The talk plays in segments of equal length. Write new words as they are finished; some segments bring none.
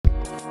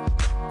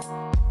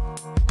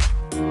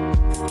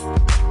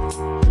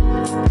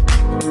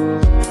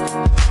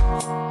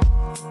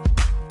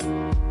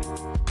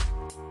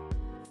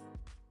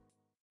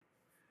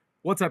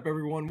What's up,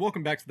 everyone?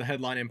 Welcome back to the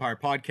Headline Empire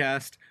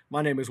podcast.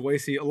 My name is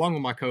Wasey, along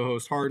with my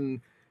co-host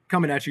Harden,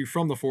 coming at you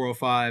from the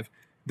 405.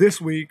 This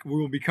week, we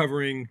will be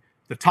covering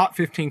the top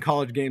 15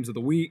 college games of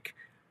the week,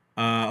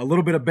 a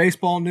little bit of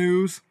baseball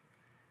news,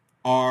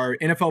 our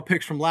NFL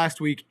picks from last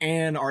week,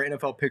 and our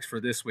NFL picks for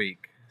this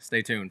week.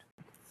 Stay tuned.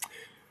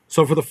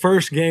 So for the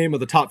first game of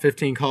the top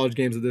 15 college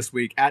games of this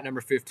week, at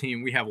number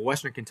 15, we have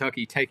Western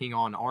Kentucky taking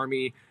on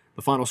Army.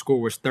 The final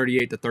score was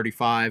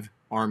 38-35,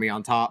 Army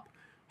on top.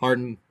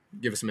 Harden,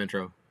 give us some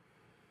intro.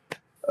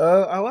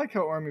 I like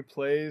how Army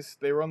plays.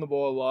 They run the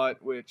ball a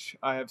lot, which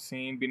I have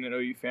seen being an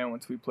OU fan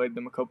once we played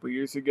them a couple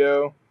years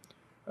ago.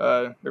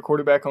 Their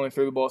quarterback only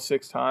threw the ball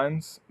 6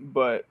 times,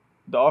 but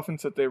the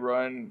offense that they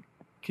run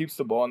keeps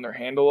the ball in their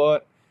hand a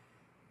lot.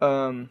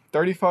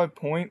 35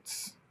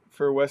 points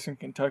for Western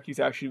Kentucky is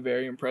actually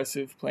very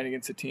impressive, playing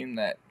against a team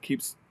that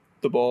keeps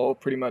the ball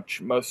pretty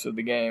much most of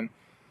the game.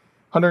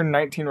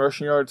 119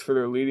 rushing yards for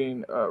their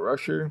leading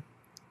rusher.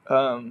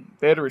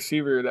 They had a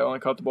receiver that only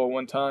caught the ball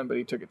one time, but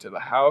he took it to the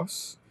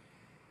house.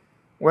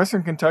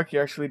 Western Kentucky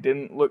actually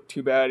didn't look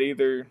too bad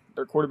either.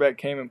 Their quarterback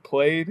came and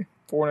played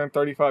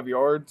 435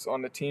 yards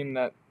on a team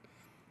that,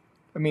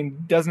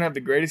 doesn't have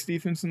the greatest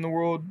defense in the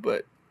world,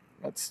 but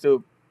that's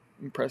still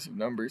impressive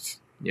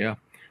numbers. Yeah.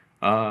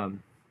 Other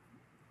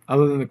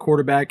than the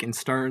quarterback and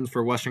Stearns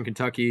for Western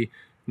Kentucky,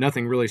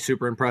 nothing really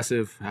super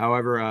impressive.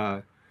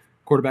 However,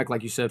 quarterback,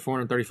 like you said,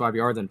 435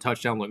 yards and a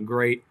touchdown looked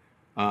great.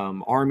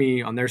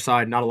 Army on their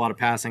side, not a lot of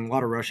passing, a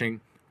lot of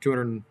rushing,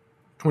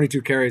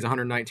 222 carries,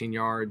 119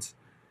 yards.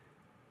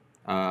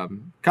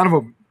 Kind of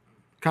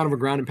a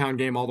ground and pound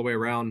game all the way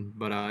around,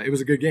 but it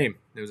was a good game.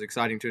 It was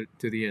exciting to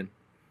the end.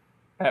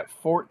 At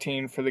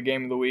 14 for the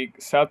game of the week,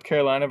 South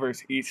Carolina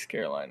versus East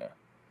Carolina.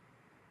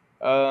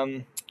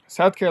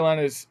 South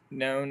Carolina is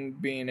known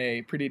being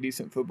a pretty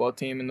decent football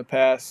team in the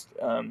past,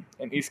 and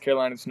East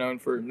Carolina is known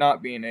for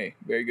not being a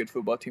very good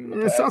football team in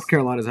the past. South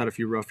Carolina's had a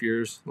few rough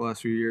years the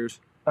last few years.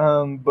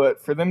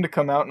 But for them to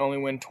come out and only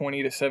win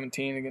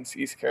 20-17 against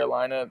East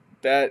Carolina,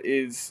 that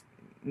is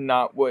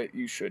not what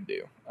you should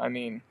do.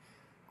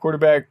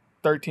 Quarterback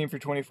 13 for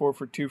 24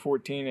 for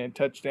 214 and a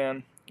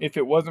touchdown. If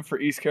it wasn't for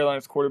East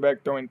Carolina's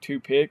quarterback throwing 2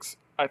 picks,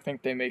 I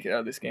think they make it out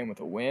of this game with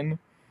a win.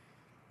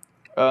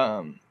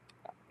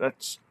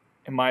 That's,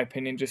 in my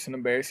opinion, just an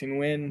embarrassing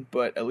win,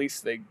 but at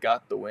least they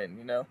got the win,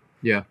 you know?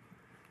 Yeah.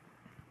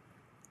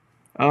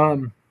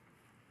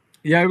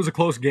 Yeah, it was a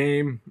close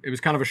game. It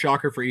was kind of a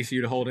shocker for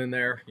ECU to hold in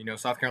there.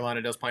 South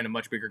Carolina does play in a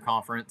much bigger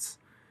conference.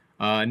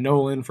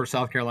 Nolan for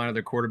South Carolina,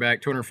 their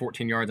quarterback,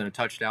 214 yards and a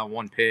touchdown,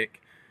 1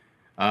 pick.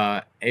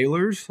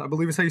 Ehlers, I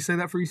believe is how you say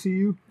that for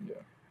ECU. Yeah.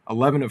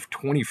 11 of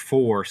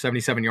 24,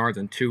 77 yards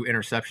and 2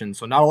 interceptions.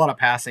 So not a lot of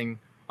passing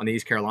on the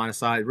East Carolina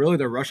side. Really,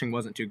 their rushing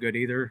wasn't too good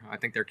either. I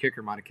think their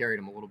kicker might have carried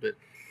them a little bit.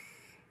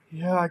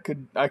 Yeah, I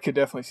could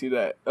definitely see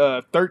that.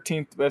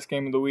 13th best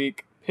game of the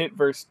week, Pitt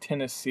versus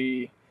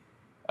Tennessee.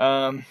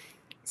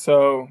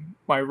 So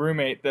my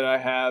roommate that I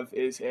have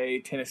is a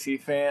Tennessee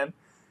fan,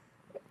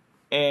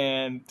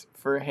 and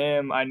for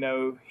him, I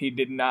know he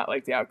did not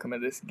like the outcome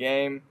of this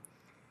game.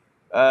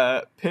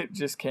 Pitt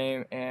just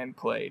came and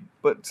played,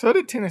 but so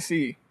did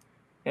Tennessee,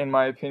 in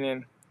my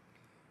opinion.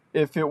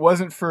 If it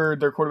wasn't for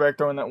their quarterback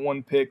throwing that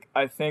 1 pick,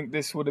 I think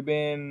this could have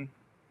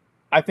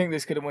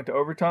went to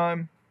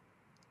overtime,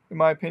 in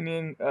my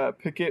opinion.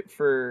 Pickett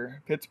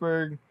for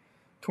Pittsburgh,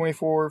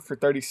 24 for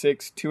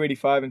 36,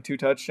 285 and 2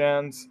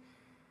 touchdowns.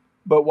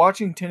 But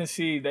watching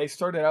Tennessee, they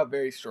started out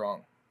very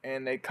strong,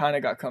 and they kind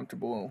of got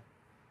comfortable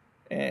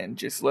and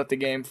just let the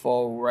game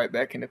fall right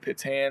back into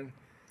Pitt's hand.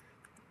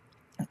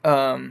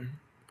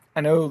 I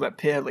know that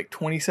Pitt had like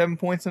 27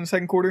 points in the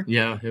second quarter.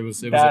 Yeah, it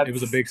was a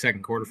big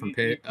second quarter from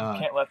Pitt. You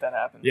can't let that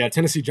happen. Yeah,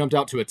 Tennessee jumped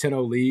out to a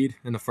 10-0 lead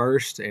in the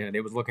first, and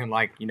it was looking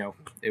like,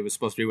 it was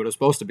supposed to be what it was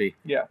supposed to be.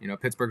 Yeah.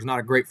 Pittsburgh's not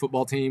a great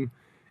football team,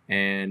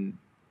 and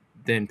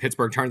then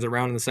Pittsburgh turns it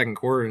around in the second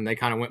quarter, and they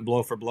kind of went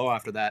blow for blow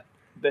after that.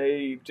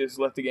 They just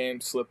let the game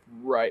slip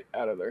right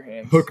out of their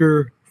hands.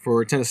 Hooker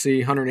for Tennessee,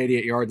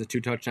 188 yards and 2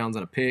 touchdowns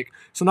and a pick.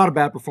 So not a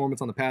bad performance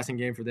on the passing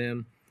game for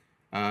them.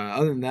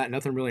 Other than that,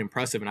 nothing really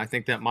impressive, and I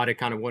think that might have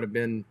kind of would have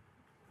been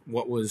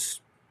what was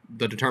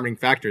the determining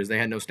factor is they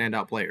had no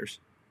standout players.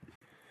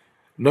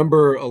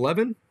 Number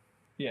 11?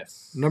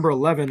 Yes. Number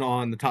 11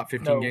 on the top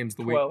 15 games of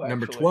the week. 12,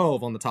 Number actually.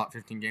 12 on the top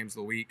 15 games of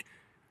the week.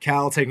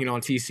 Cal taking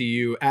on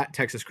TCU at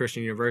Texas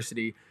Christian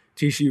University.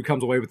 TCU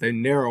comes away with a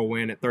narrow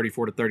win at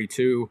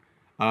 34-32.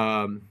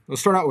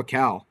 Let's start out with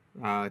Cal.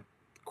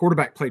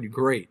 Quarterback played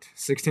great.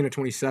 16 of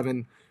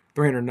 27,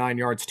 309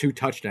 yards, 2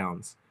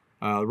 touchdowns.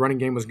 The running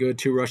game was good,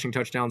 2 rushing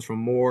touchdowns from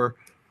Moore.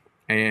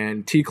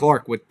 And T.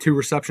 Clark with 2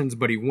 receptions,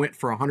 but he went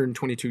for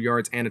 122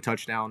 yards and a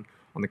touchdown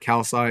on the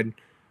Cal side.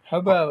 How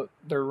about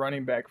their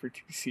running back for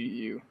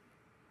TCU?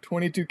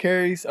 22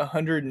 carries,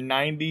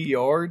 190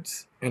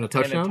 yards, And a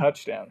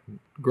touchdown?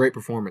 Great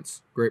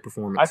performance.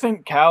 I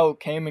think Cal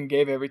came and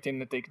gave everything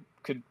that they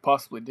could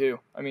possibly do.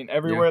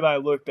 Everywhere that I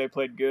looked, they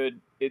played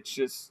good. It's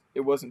just, it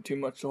wasn't too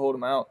much to hold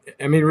them out.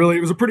 Really,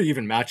 it was a pretty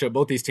even matchup.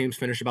 Both these teams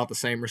finished about the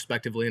same,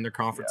 respectively, in their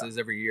conferences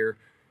every year.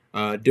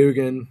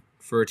 Dugan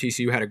for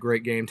TCU had a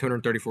great game,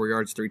 234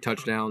 yards, 3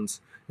 touchdowns.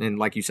 And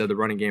like you said, the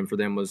running game for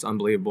them was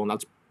unbelievable, and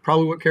that's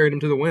probably what carried them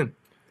to the win.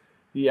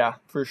 Yeah,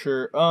 for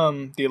sure.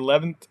 The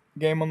 11th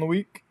game on the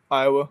week,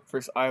 Iowa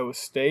versus Iowa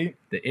State.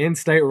 The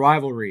in-state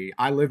rivalry.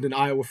 I lived in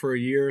Iowa for a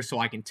year, so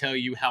I can tell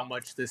you how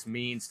much this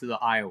means to the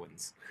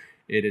Iowans.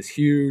 It is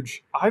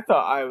huge. I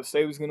thought Iowa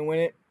State was going to win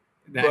it.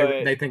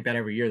 They think that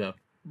every year, though.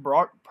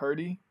 Brock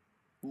Purdy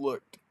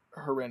looked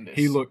horrendous.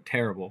 He looked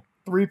terrible.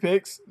 3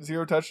 picks,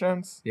 0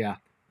 touchdowns. Yeah.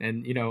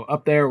 And,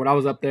 up there, when I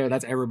was up there,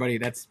 that's everybody.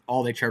 That's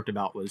all they chirped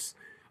about was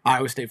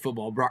Iowa State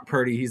football. Brock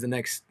Purdy, he's the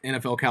next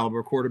NFL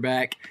caliber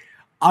quarterback.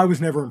 I was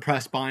never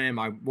impressed by him.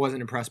 I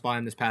wasn't impressed by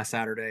him this past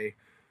Saturday.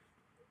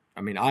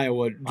 I mean,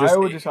 Iowa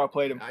just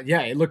outplayed him.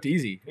 Yeah, it looked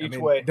easy. Each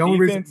way.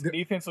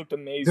 Defense looked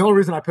amazing. The only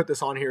reason I put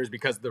this on here is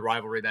because of the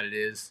rivalry that it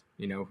is.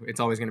 It's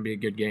always going to be a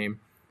good game.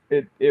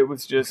 It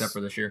was just... Except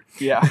for this year.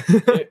 Yeah.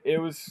 it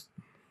was...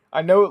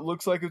 I know it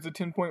looks like it was a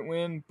 10-point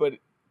win, but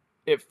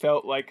it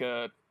felt like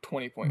a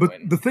 20-point win.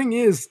 But the thing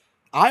is,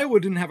 Iowa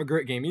didn't have a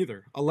great game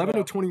either. 11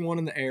 of 21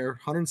 in the air,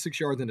 106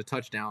 yards and a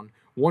touchdown,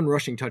 1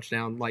 rushing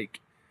touchdown.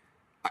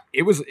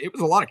 It was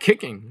a lot of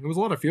kicking. It was a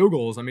lot of field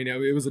goals. I mean,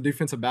 it was a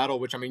defensive battle,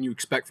 which, you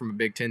expect from a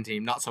Big Ten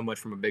team, not so much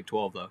from a Big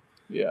 12, though.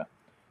 Yeah.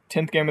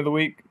 10th game of the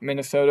week,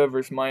 Minnesota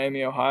versus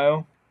Miami,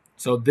 Ohio.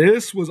 So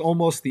this was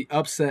almost the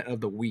upset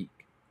of the week.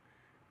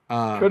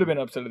 Could have been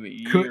upset of the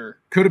year.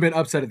 Could have been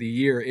upset of the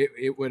year.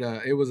 It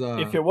was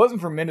if it wasn't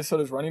for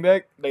Minnesota's running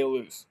back, they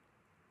lose.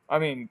 I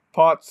mean,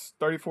 Potts,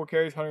 34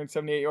 carries,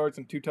 178 yards,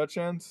 and 2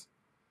 touchdowns.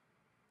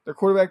 Their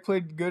quarterback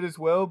played good as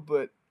well,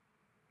 but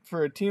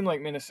for a team like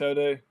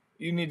Minnesota,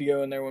 you need to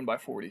go in there and win by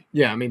 40.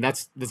 Yeah,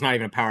 that's not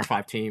even a Power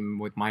 5 team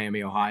with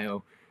Miami,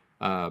 Ohio.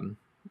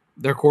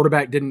 Their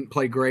quarterback didn't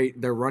play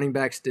great. Their running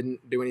backs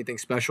didn't do anything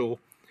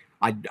special.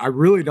 I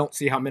really don't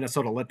see how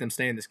Minnesota let them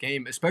stay in this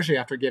game, especially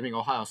after giving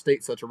Ohio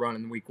State such a run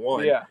in week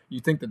 1. Yeah.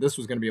 You think that this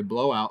was going to be a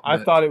blowout. I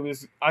thought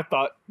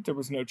there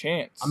was no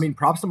chance.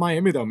 Props to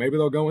Miami, though. Maybe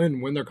they'll go in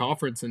and win their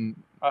conference,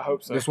 and I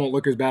hope so. This won't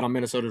look as bad on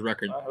Minnesota's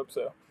record. I hope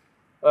so.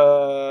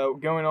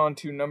 Going on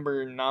to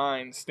number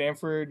 9,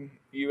 Stanford,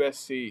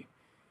 USC.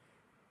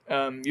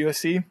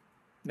 USC,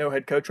 no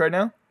head coach right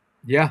now.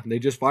 Yeah, they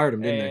just fired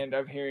him, didn't they? And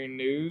I'm hearing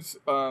news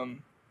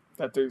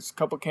that there's a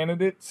couple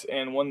candidates,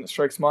 and one that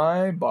strikes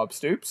my eye, Bob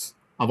Stoops.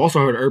 I've also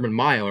heard Urban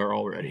Meyer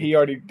already. He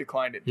already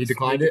declined it. He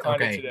declined it?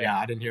 Okay, yeah,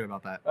 I didn't hear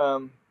about that.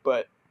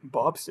 But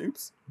Bob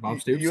Stoops? Bob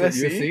Stoops at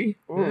USC?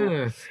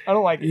 Yeah. I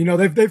don't like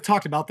it. They've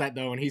talked about that,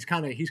 though, and he's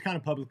kind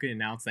of publicly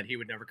announced that he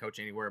would never coach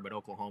anywhere but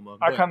Oklahoma.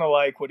 I kind of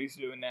like what he's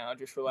doing now,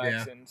 just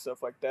relaxing and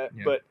stuff like that.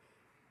 Yeah. But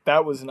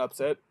that was an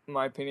upset, in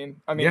my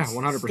opinion.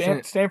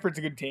 100%. Stanford's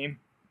a good team.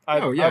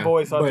 I've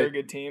always thought they're a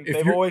good team.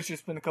 They've always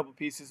just been a couple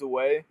pieces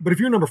away. But if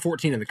you're number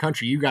 14 in the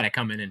country, you got to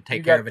come in and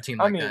take care of a team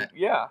like that.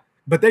 Yeah.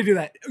 But they do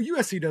that.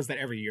 USC does that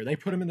every year. They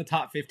put them in the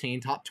top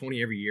 15, top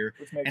 20 every year.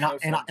 Which makes no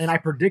sense. And I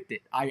predict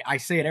it. I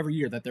say it every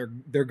year that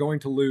they're going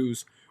to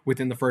lose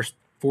within the first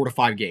 4 to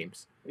 5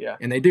 games. Yeah.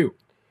 And they do.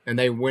 And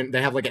they win.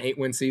 They have like an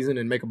 8-win season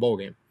and make a bowl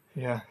game.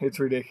 Yeah, it's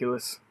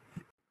ridiculous.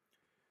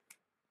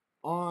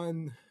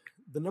 On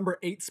the number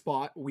 8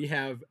 spot, we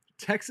have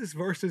Texas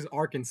versus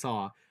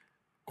Arkansas.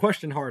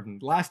 Question, Harden.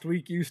 Last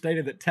week you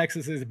stated that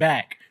Texas is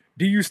back.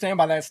 Do you stand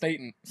by that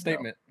statement?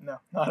 No,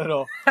 not at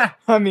all.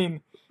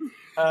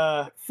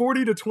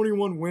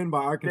 40-21 win by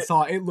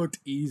Arkansas. It looked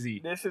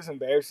easy. This is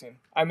embarrassing.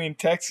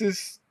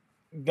 Texas,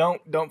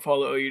 don't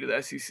follow OU to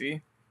the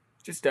SEC.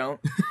 Just don't.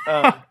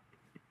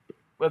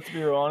 Let's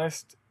be real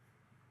honest.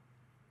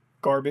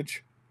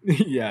 Garbage.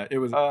 Yeah, it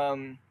was.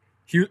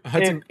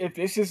 Hudson. If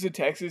this is the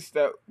Texas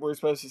that we're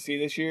supposed to see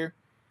this year,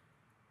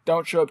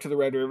 don't show up to the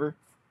Red River.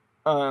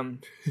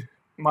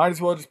 Might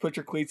as well just put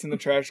your cleats in the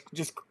trash.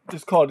 Just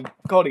call it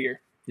a year.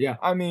 Yeah.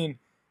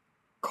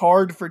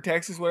 Card for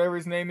Texas, whatever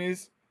his name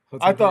is.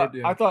 I thought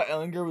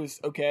Ellinger was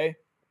okay.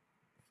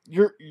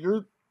 You're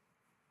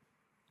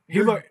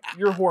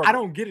horrible. I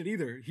don't get it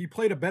either. He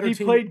played a better team.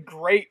 He played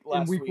great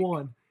last week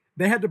 1.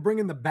 They had to bring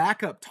in the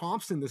backup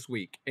Thompson this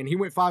week, and he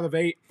went 5 of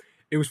 8.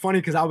 It was funny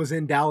because I was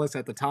in Dallas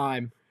at the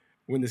time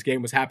when this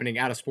game was happening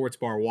at a sports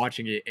bar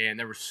watching it, and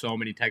there were so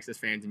many Texas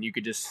fans, and you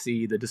could just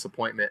see the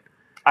disappointment.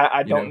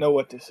 I don't know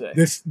what to say.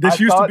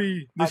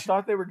 I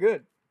thought they were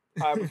good.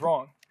 I was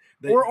wrong.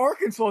 Or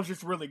Arkansas is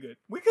just really good.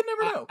 We could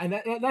never know.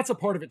 And that's a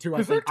part of it, too.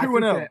 Because they're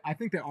 2-0. I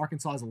think that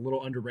Arkansas is a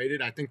little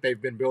underrated. I think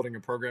they've been building a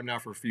program now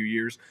for a few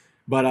years.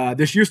 But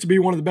this used to be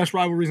one of the best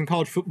rivalries in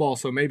college football,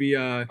 so maybe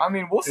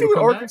we'll see what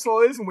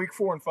Arkansas is in week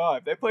 4 and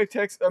 5. They play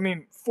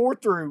 4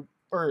 through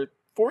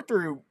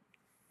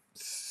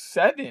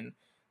 7.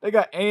 They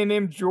got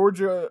A&M,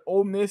 Georgia,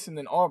 Ole Miss, and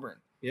then Auburn.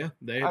 Yeah,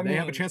 they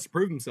have a chance to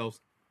prove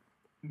themselves.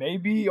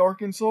 Maybe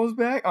Arkansas is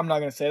back. I'm not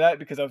going to say that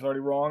because I was already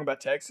wrong about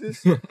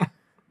Texas.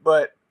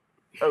 But,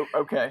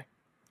 okay.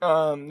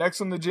 Next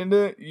on the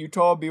agenda,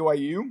 Utah,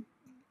 BYU.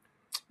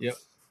 Yep.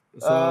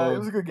 So It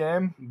was a good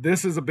game.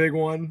 this is a big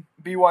one.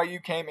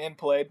 BYU came and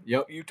played.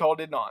 Yep. Utah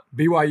did not.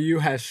 BYU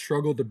has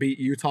struggled to beat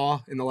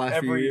Utah in the last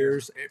few Every year.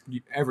 years.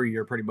 Every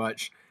year, pretty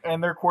much.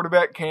 And their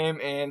quarterback came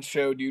and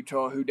showed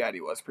Utah who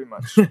daddy was, pretty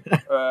much.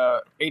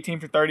 18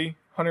 for 30,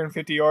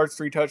 150 yards,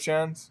 3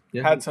 touchdowns.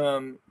 Yeah. Had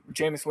some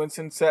Jameis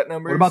Winston set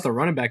numbers. What about the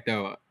running back,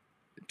 though?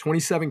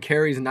 27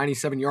 carries and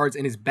 97 yards,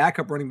 and his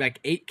backup running back,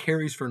 8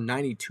 carries for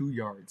 92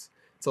 yards.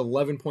 It's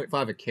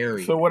 11.5 a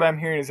carry. So what I'm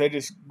hearing is they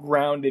just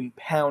ground and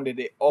pounded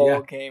it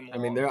all game long. I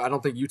mean, I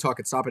don't think Utah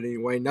could stop it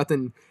anyway.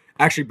 Nothing.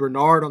 Actually,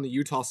 Bernard on the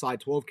Utah side,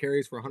 12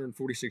 carries for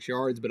 146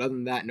 yards, but other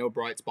than that, no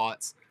bright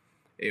spots.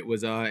 It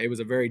was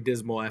a very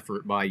dismal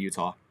effort by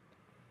Utah.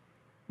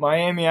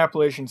 Miami,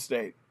 Appalachian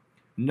State.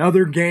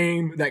 Another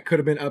game that could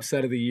have been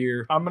upset of the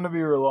year. I'm going to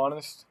be real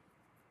honest.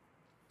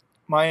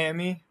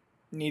 Miami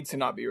needs to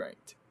not be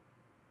ranked.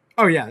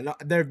 Oh, yeah. No,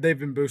 they've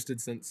been boosted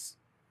since.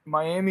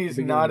 Miami is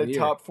the beginning not of a the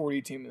year. top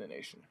 40 team in the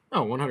nation.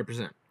 Oh,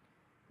 100%.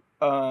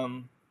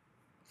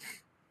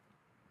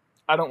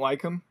 I don't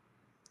like them.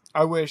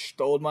 I wish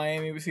the old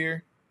Miami was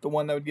here. The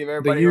one that would give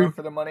everybody a U. run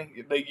for the money.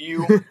 The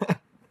U.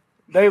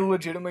 They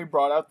legitimately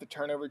brought out the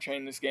turnover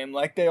chain this game,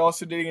 like they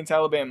also did against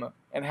Alabama,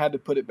 and had to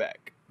put it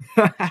back.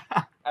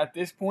 At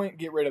this point,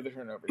 get rid of the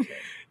turnover chain.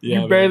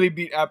 Yeah, you barely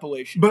beat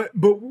Appalachian. But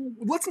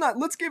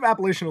let's give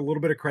Appalachian a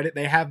little bit of credit.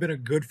 They have been a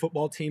good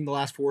football team the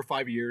last 4 or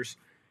 5 years,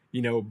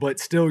 but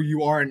still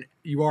you are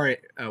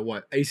a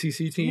what,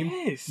 ACC team?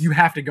 Yes. You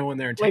have to go in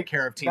there and take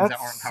care of teams that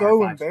aren't Power so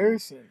 5 schools.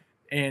 embarrassing.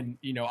 And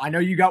I know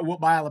you got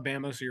whooped by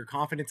Alabama, so your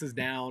confidence is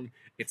down.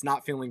 It's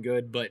not feeling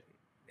good, but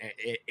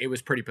it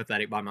was pretty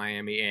pathetic by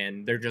Miami,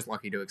 and they're just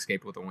lucky to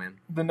escape with a win.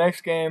 The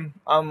next game,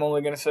 I'm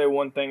only going to say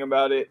one thing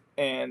about it,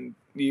 and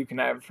you can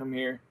have it from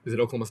here. Is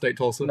it Oklahoma State,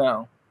 Tulsa?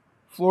 No.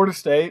 Florida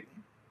State.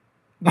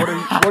 What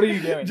are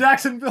you doing?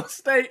 Jacksonville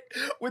State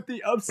with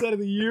the upset of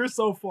the year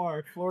so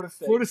far. Florida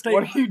State.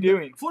 What are you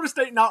doing? Florida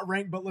State not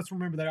ranked, but let's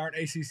remember they are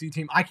an ACC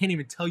team. I can't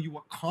even tell you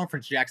what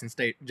conference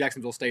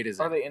Jacksonville State is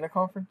in. Are they in a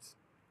conference?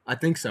 I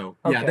think so.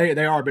 Okay. Yeah,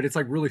 they are, but it's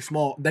like really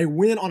small. They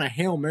win on a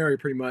Hail Mary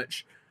pretty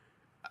much,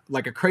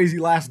 like a crazy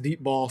last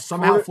deep ball.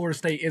 Somehow Florida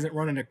State isn't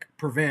running to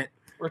prevent.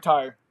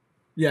 Retire.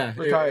 Yeah,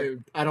 Retire.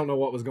 I don't know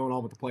what was going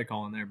on with the play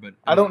calling there, but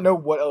I don't know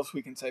what else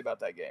we can say about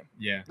that game.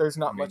 Yeah, There's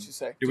not much to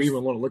say. Do we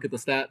even want to look at the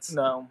stats?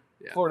 No.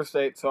 Yeah. Florida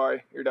State,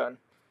 sorry, you're done.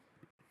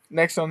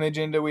 Next on the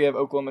agenda, we have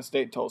Oklahoma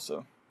State,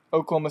 Tulsa.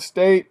 Oklahoma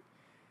State,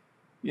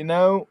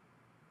 I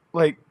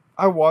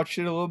watched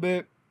it a little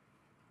bit,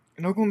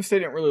 and Oklahoma State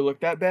didn't really look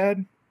that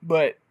bad,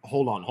 but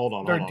Hold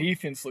on. their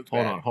defense looked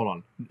bad. Hold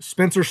on.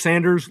 Spencer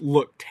Sanders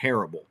looked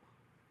terrible.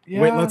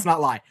 Yeah. Wait, let's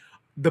not lie.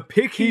 The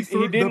pick he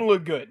threw, he didn't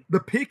look good.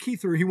 The pick he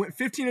threw, he went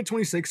 15 to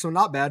 26, so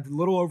not bad. A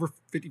little over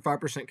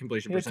 55%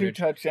 completion He had 2 percentage.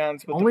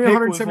 touchdowns, but Only the pick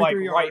was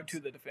 173 right yards. to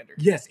the defender.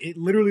 Yes, it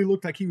literally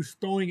looked like he was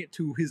throwing it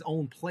to his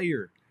own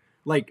player.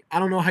 Like, I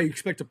don't know how you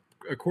expect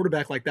a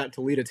quarterback like that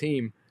to lead a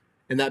team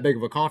in that big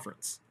of a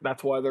conference.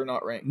 That's why they're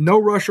not ranked. No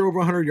rusher over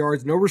 100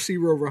 yards, no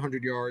receiver over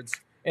 100 yards.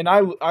 And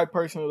I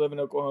personally live in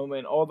Oklahoma,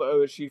 and all the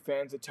OSU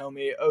fans that tell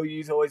me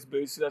OU's always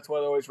boosted, that's why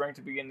they're always ranked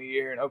at the beginning of the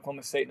year, and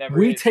Oklahoma State never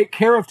We is. take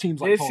care of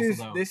teams like Tulsa,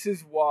 though. This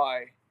is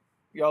why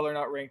y'all are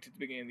not ranked at the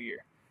beginning of the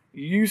year.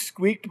 You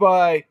squeaked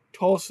by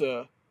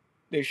Tulsa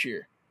this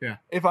year. Yeah.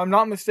 If I'm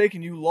not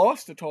mistaken, you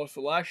lost to Tulsa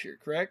last year,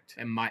 correct?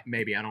 And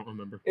maybe, I don't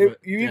remember. You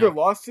But, either yeah.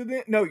 lost to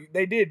them. No,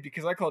 they did,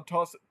 because I called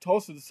Tulsa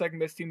the second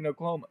best team in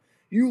Oklahoma.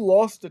 You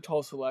lost to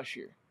Tulsa last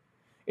year.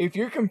 If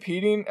you're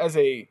competing as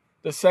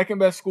the second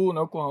best school in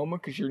Oklahoma,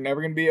 because you're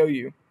never going to be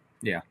OU.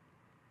 Yeah.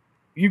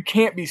 You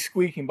can't be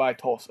squeaking by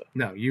Tulsa.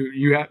 No,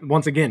 you have,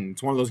 once again,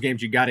 it's one of those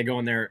games you got to go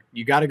in there.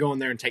 You got to go in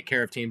there and take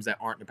care of teams that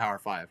aren't in the Power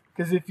 5.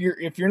 Because if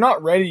you're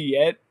not ready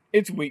yet,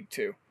 it's week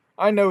 2.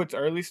 I know it's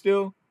early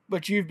still,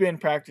 but you've been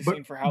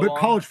practicing for how long? But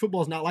college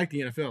football is not like the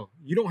NFL.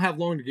 You don't have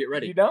long to get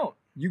ready. You don't.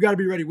 You got to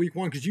be ready week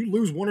 1 because you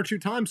lose 1 or 2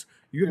 times,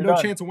 you have You're no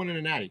done. chance of winning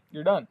a natty.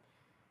 You're done.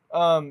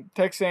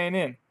 Texas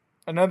A&M,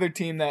 another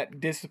team that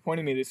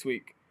disappointed me this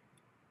week.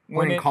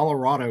 Playing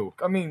Colorado.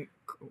 I mean,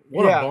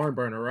 What yeah. a barn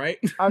burner, right?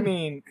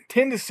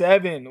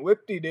 10-7,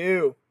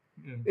 whip-de-doo.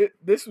 Yeah.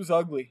 This was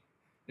ugly.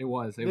 It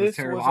was This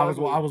terrible. was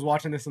ugly. I was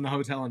watching this in the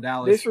hotel in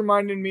Dallas. This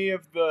reminded me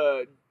of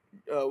the,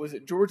 was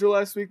it Georgia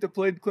last week that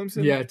played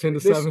Clemson? Yeah,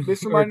 10-7.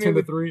 This or reminded me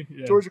of 10-3.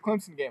 Yeah.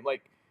 Georgia-Clemson game.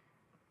 Like,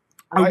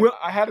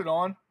 I had it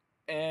on,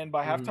 and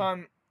by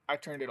halftime, I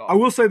turned it off. I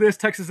will say this: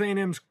 Texas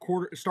A&M's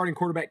starting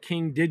quarterback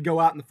King did go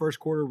out in the first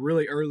quarter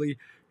really early.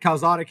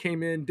 Calzada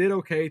came in, did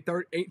okay,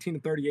 18 to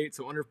 38,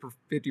 so under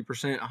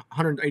 50%,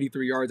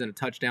 183 yards and a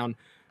touchdown,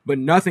 but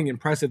nothing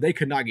impressive. They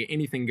could not get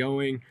anything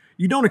going.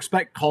 You don't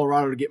expect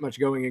Colorado to get much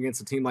going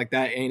against a team like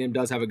that. A&M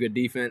does have a good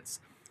defense,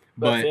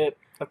 but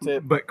That's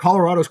it. But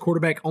Colorado's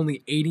quarterback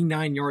only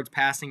 89 yards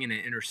passing and an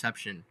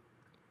interception.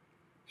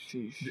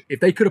 Sheesh. If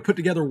they could have put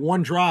together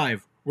one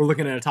drive, we're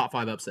looking at a top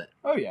 5 upset.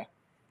 Oh, yeah.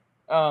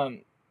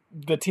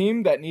 The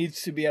team that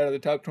needs to be out of the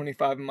top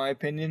 25, in my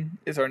opinion,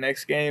 is our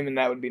next game, and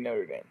that would be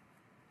Notre Dame.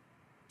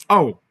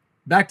 Oh,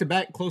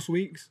 back-to-back close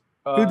weeks.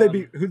 Who'd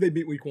they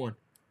beat week 1?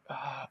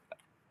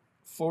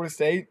 Florida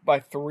State by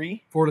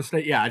 3 Florida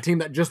State, yeah, a team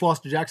that just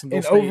lost to Jacksonville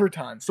in State.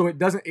 overtime. So it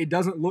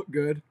doesn't look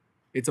good.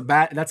 That's a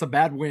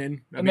bad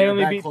win. And they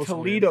only a bad beat close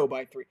Toledo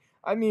by 3.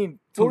 I mean,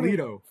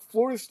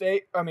 Florida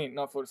State,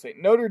 not Florida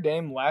State. Notre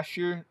Dame last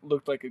year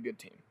looked like a good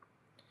team.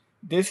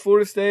 This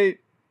Florida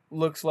State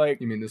looks like...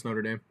 You mean this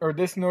Notre Dame? Or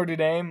this Notre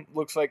Dame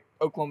looks like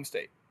Oklahoma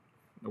State.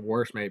 The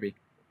worst, maybe.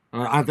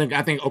 I think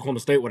Oklahoma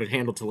State would have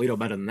handled Toledo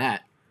better than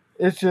that.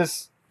 It's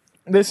just...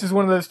 This is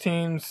one of those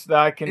teams that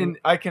I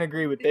can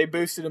agree with. They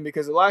boosted them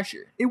because of last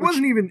year. It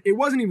wasn't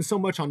even so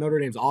much on Notre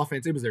Dame's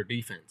offense. It was their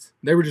defense.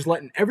 They were just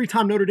letting every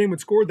time Notre Dame would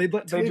score, they'd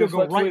let Toledo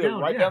go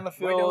right down the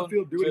field,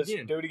 do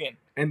it again.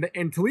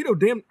 And Toledo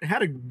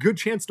had a good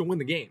chance to win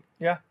the game.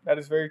 Yeah, that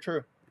is very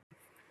true.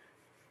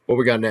 What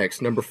we got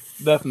next? Number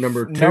one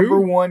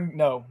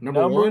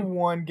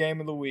game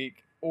of the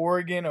week.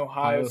 Oregon,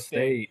 Ohio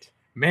State.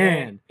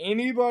 Man, and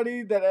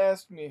anybody that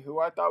asked me who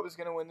I thought was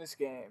going to win this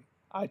game,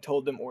 I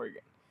told them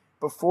Oregon.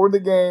 Before the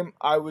game,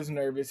 I was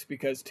nervous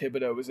because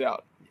Thibodeau was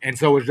out. And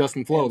so was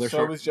Justin Flo.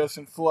 Was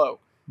Justin Flo.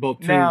 Both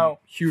two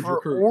huge for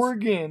recruits.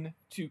 Oregon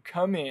to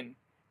come in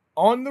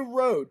on the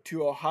road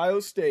to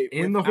Ohio State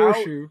in the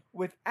Horseshoe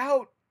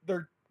without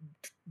their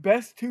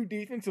best 2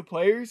 defensive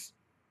players.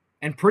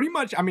 And pretty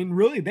much, I mean,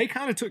 really, they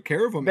kind of took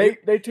care of them.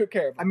 They took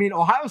care of them. I mean,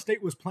 Ohio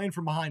State was playing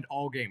from behind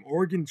all game.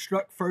 Oregon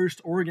struck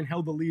first. Oregon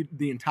held the lead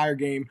the entire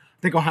game.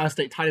 I think Ohio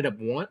State tied it up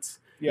once.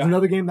 Yeah. There's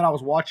another game that I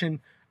was watching.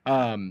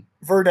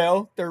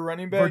 Verdell, their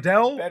running back,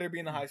 better be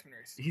in the Heisman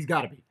race. He's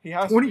got to be. He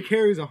has 20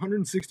 carries,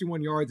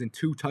 161 yards, and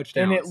 2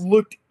 touchdowns. And it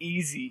looked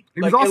easy.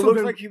 It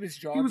looked like he was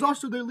jogging. He was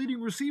also their leading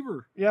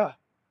receiver. Yeah.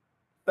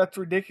 That's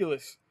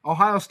ridiculous.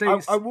 Ohio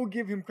State. I will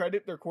give him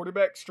credit. Their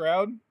quarterback,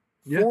 Stroud,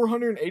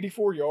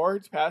 484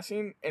 yards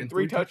passing and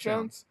 3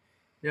 touchdowns.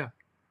 Yeah.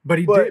 But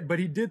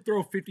he did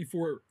throw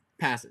 54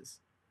 passes.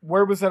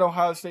 Where was that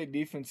Ohio State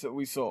defense that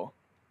we saw?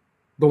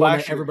 The one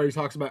that everybody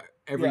talks about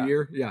every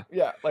year? Yeah.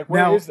 Yeah, like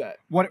where is that?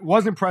 What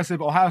was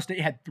impressive, Ohio State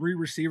had 3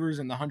 receivers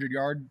in the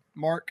 100-yard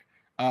mark.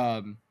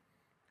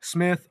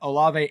 Smith,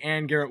 Olave,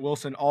 and Garrett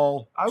Wilson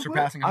all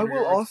surpassing 100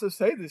 yards. I will also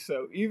say this,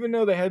 though. Even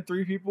though they had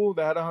 3 people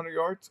that had 100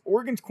 yards,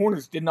 Oregon's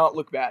corners did not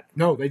look bad.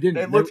 No, they didn't.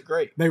 They looked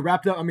great. They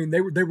wrapped up. I mean,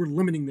 they were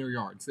limiting their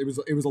yards. It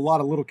was a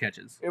lot of little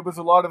catches. It was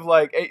a lot of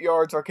like 8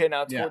 yards. Okay,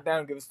 now it's 4th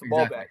down. Give us the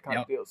ball back kind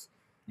of deals.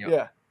 Yep.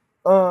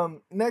 Yeah.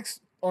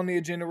 Next on the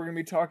agenda, we're going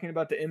to be talking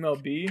about the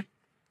MLB.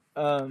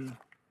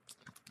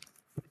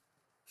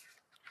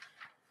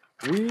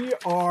 We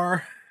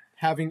are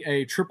having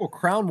a Triple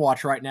Crown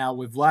watch right now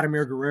with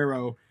Vladimir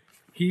Guerrero.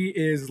 He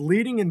is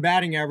leading in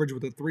batting average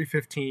with a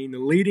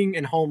 .315, leading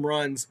in home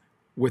runs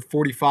with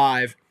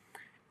 45,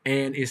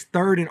 and is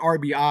 3rd in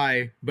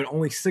RBI, but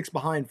only 6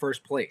 behind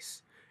first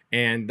place.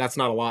 And that's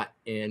not a lot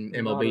in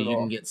MLB. You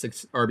can get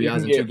 6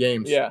 RBIs in 2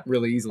 games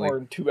really easily. Or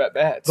 2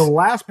 at-bats. The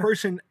last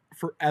person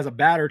as a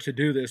batter to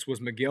do this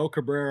was Miguel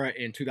Cabrera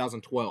in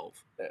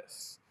 2012.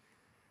 Yes.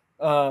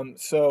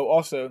 So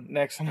also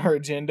next on our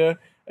agenda,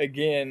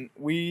 again,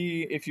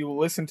 if you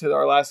listen to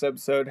our last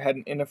episode, had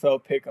an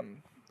NFL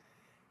pick'em,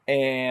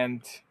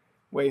 and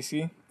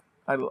Wasey,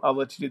 I'll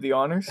let you do the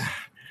honors.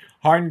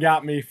 Harden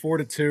got me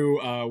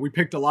 4-2. We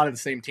picked a lot of the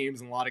same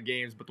teams in a lot of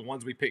games, but the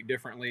ones we picked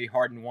differently.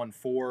 Harden won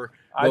 4.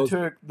 I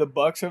took the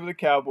Bucks over the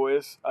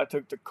Cowboys. I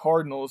took the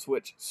Cardinals,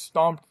 which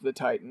stomped the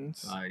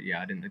Titans. I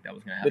didn't think that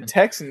was going to happen. The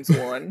Texans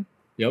won.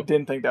 Yep.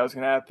 Didn't think that was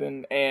going to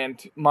happen. And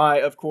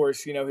of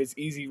course, his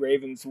easy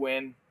Ravens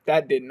win.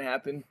 That didn't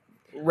happen.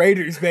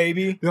 Raiders,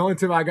 baby. The only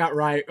two I got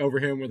right over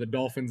him were the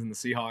Dolphins and the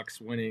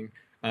Seahawks winning.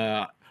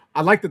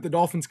 I like that the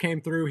Dolphins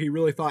came through. He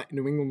really thought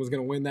New England was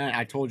going to win that.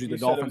 I told you the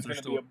Dolphins are still. It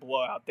was going to be a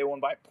blowout. They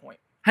won by a point.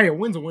 Hey, a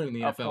win's a win in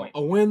the NFL.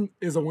 A win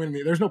is a win.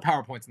 There's no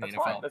power points in the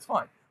NFL. That's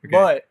fine.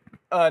 Okay.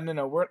 But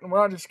no, we're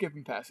not just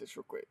skipping past this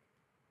real quick.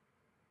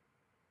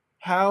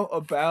 How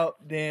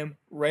about them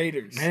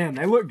Raiders? Man,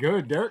 they look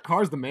good. Derek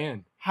Carr's the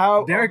man.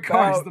 Derek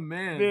Carr's the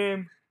man.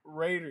 Them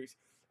Raiders.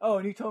 Oh,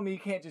 and you told me you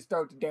can't just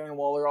throw it to Darren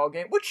Waller all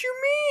game. What you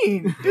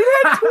mean? Dude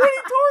had 20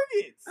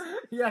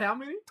 targets. He had how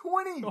many?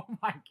 20. Oh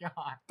my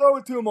god. Throw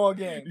it to him all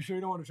game. You sure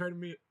you don't want to trade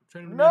him to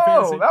me?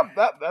 No,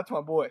 that's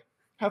my boy.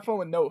 Have fun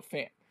with Noah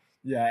Fant.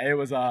 Yeah, it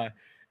was an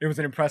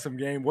impressive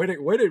game. Way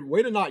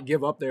to not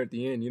give up there at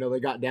the end. They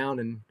got down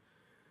and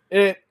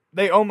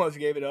they almost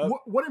gave it up.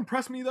 What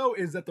impressed me though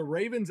is that the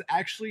Ravens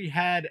actually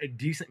had a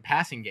decent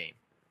passing game.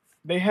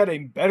 They had a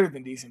better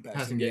than decent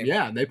passing game.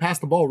 Yeah, they passed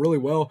the ball really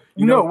well.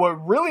 You know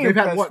what really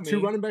impressed me? They've had 2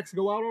 running backs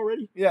go out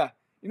already? Yeah.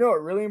 You know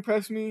what really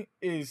impressed me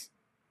is,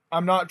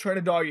 I'm not trying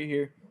to dog you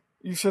here.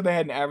 You said they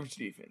had an average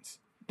defense.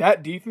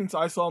 That defense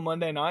I saw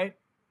Monday night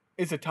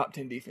is a top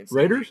 10 defense.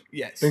 Raiders?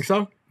 Yes. Think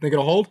so? Think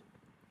it'll hold?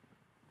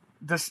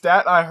 The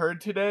stat I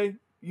heard today,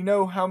 you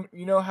know how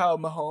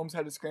Mahomes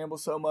had to scramble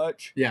so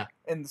much? Yeah.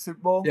 In the Super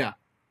Bowl? Yeah.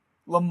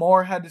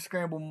 Lamar had to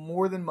scramble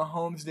more than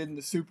Mahomes did in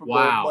the Super Bowl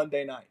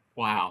Monday night.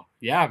 Wow.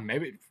 Yeah,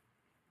 maybe.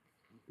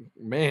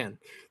 Man,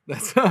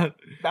 that's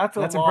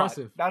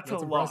impressive. That's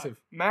impressive. Lot.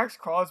 Max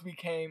Crosby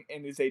came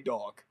and is a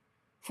dog.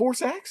 4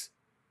 sacks?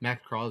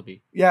 Max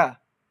Crosby. Yeah.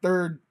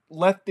 They're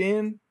left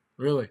in.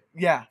 Really?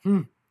 Yeah.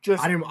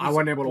 just I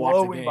wasn't able to watch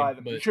the blowing game, by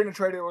them. but You shouldn't have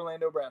traded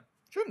Orlando Brown.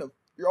 Shouldn't have.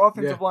 Your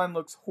offensive line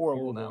looks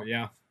horrible now.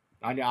 Yeah,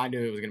 I knew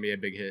it was going to be a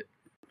big hit.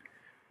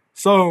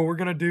 So we're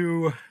going to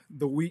do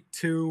the Week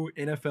 2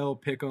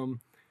 NFL Pick'em.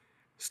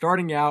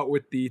 Starting out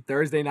with the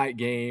Thursday night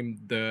game,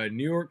 the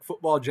New York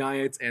Football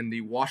Giants and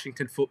the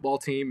Washington Football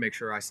Team. Make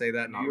sure I say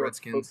that, not New York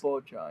Redskins. Football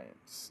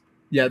Giants.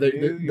 Yeah,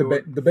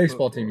 New the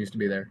baseball York team used to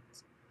be there.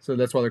 So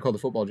that's why they're called the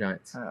Football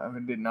Giants. I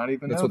did not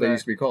even That's know what they that.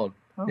 used to be called.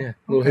 Oh, Yeah,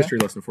 little okay. history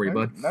lesson for you,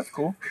 bud. That's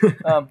cool.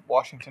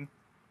 Washington.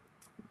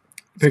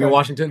 Picking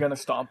Washington? Gonna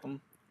stomp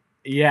them.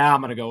 Yeah,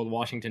 I'm gonna go with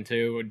Washington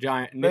too.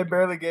 They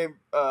barely gave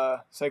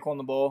Saquon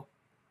the ball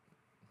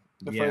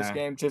the first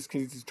game just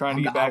because he's trying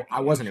to get back.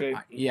 I wasn't.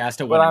 I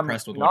still but wasn't I'm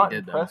impressed with not what he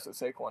did though. impressed with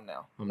Saquon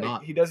now. I'm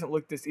not. He doesn't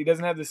look this. He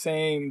doesn't have the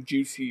same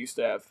juice he used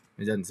to have.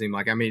 It doesn't seem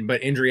like. I mean,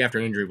 but injury after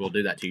injury will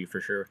do that to you for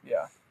sure.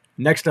 Yeah.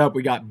 Next up,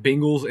 we got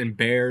Bengals and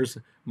Bears.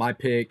 My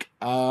pick.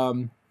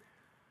 I'm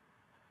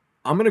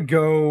gonna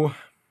go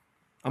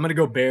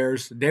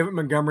Bears. David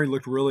Montgomery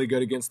looked really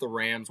good against the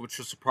Rams, which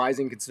was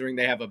surprising considering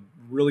they have a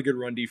really good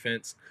run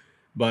defense.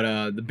 But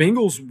the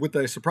Bengals with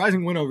a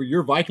surprising win over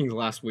your Vikings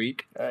last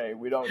week. Hey,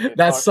 we don't. Need to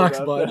that talk sucks,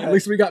 about bud. that. At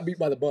least we got beat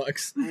by the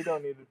Bucks. We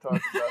don't need to talk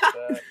about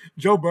that.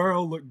 Joe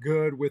Burrow looked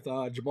good with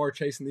Jamar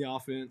Chase in the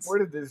offense. Where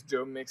did this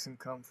Joe Mixon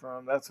come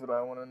from? That's what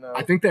I want to know.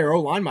 I think their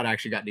O-line might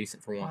actually got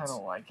decent for I once.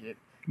 don't like it.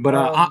 But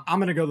I'm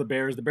going to go the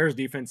Bears. The Bears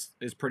defense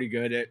is pretty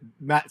good.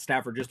 Matt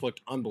Stafford just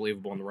looked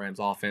unbelievable in the Rams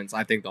offense.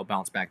 I think they'll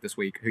bounce back this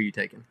week. Who are you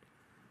taking?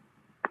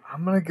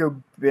 I'm going to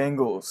go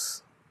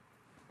Bengals.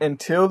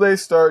 Until they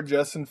start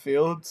Justin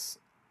Fields,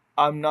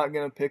 I'm not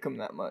going to pick them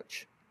that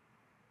much.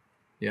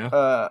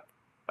 Yeah.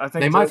 I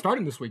think they might start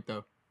him this week,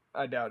 though.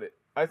 I doubt it.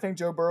 I think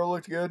Joe Burrow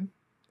looked good.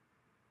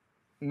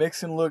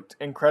 Mixon looked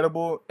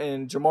incredible,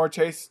 and Jamar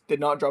Chase did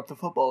not drop the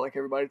football like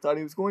everybody thought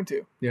he was going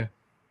to. Yeah.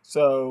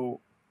 So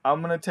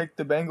I'm going to take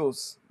the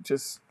Bengals.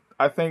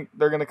 I think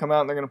they're going to come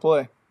out and they're going to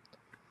play.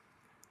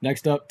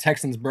 Next up,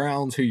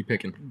 Texans-Browns. Who are you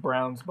picking?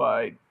 Browns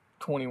by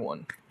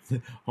 21.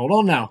 Hold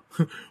on now.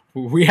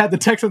 We had the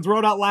Texans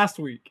rolled out last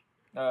week.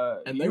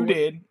 And you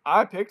did.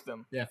 I picked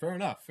them. Yeah, fair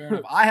enough.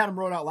 I had them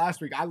rolled out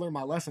last week. I learned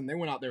my lesson. They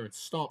went out there and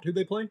stomped. Who'd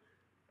they play?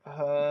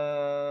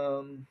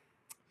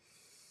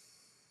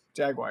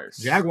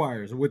 Jaguars,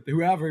 who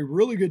have a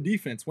really good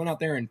defense, went out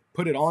there and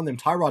put it on them.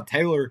 Tyrod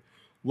Taylor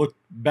looked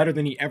better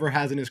than he ever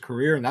has in his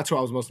career, and that's what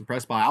I was most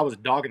impressed by. I was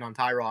dogging on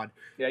Tyrod,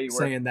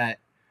 saying that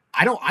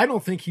I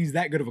don't think he's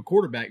that good of a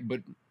quarterback.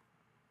 But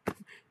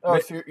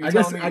so you're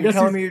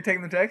telling me you're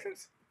taking the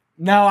Texans?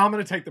 No, I'm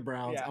going to take the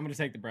Browns. Yeah. I'm going to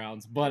take the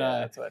Browns. But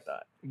that's what I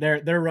thought.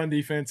 Their run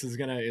defense is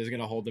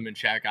gonna hold them in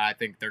check. I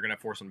think they're gonna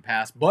force them to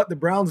pass. But the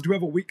Browns do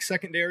have a weak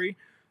secondary,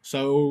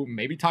 so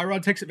maybe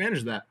Tyrod takes advantage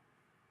of that.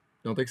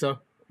 Don't think so?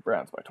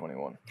 Browns by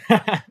 21.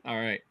 All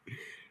right.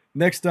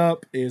 Next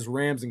up is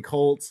Rams and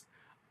Colts.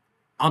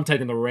 I'm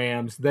taking the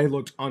Rams. They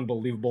looked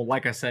unbelievable.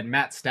 Like I said,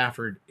 Matt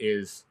Stafford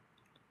is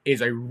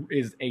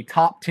a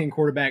top 10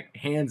 quarterback,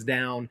 hands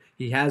down.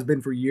 He has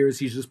been for years.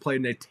 He's just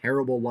played in a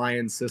terrible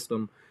Lions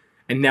system.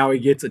 And now he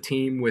gets a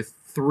team with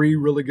 3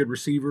 really good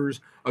receivers,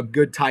 a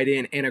good tight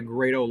end, and a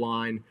great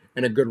O-line,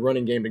 and a good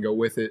running game to go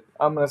with it.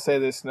 I'm going to say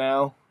this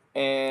now,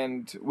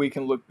 and we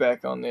can look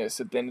back on this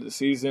at the end of the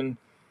season.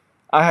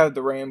 I have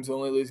the Rams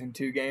only losing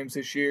 2 games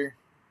this year,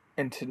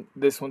 and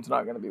this one's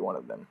not going to be one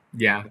of them.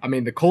 Yeah, I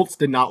mean, the Colts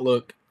did not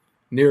look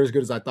near as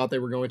good as I thought they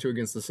were going to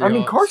against the Seahawks. I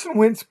mean, Carson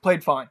Wentz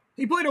played fine.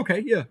 He played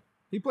okay, yeah.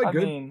 He played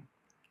good. I mean,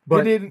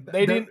 but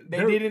they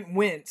didn't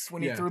wince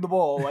when he threw the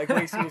ball like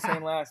Lacey was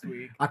saying last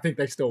week. I think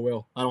they still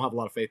will. I don't have a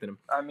lot of faith in him.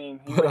 I mean,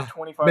 he went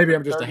 25 maybe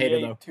I'm just a hater,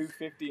 though.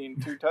 250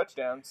 and 2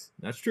 touchdowns.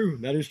 That's true.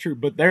 That is true.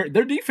 But their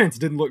defense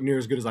didn't look near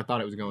as good as I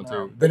thought it was going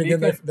to. Then again,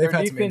 they've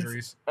had some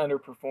injuries.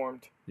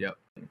 Underperformed. Yep.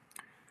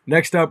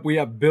 Next up, we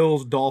have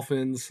Bills,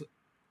 Dolphins.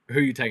 Who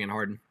are you taking,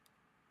 Harden?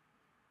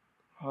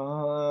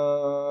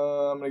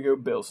 I'm going to go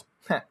Bills.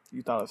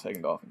 You thought I was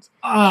taking Dolphins.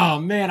 Oh,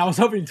 man. I was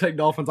hoping you'd take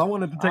Dolphins. I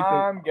wanted to take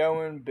I'm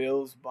going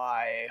Bills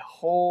by a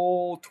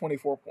whole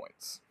 24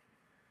 points.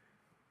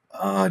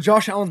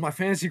 Josh Allen's my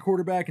fantasy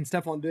quarterback, and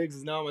Stephon Diggs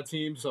is now on my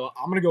team, so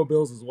I'm going to go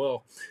Bills as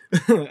well.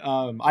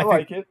 I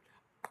like it.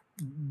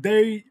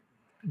 They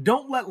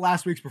don't let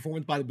last week's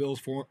performance by the Bills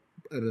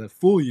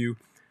fool you.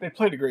 They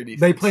played a great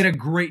defense. They played a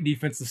great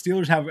defense. The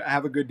Steelers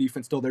have a good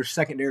defense still. Their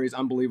secondary is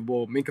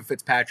unbelievable. Minkah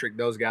Fitzpatrick,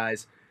 those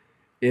guys.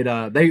 They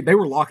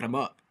were locking them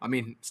up. I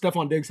mean,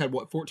 Stephon Diggs had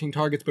 14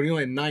 targets, but he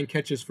only had 9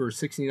 catches for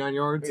 69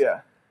 yards.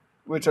 Yeah,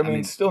 which I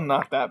mean, still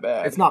not that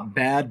bad. It's not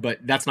bad, but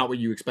that's not what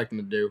you expect them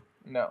to do.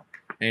 No.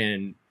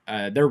 And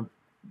the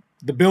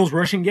Bills'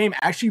 rushing game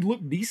actually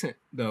looked decent,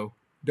 though.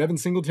 Devin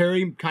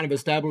Singletary kind of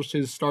established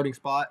his starting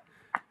spot.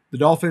 The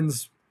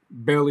Dolphins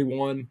barely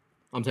won.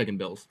 I'm taking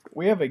Bills.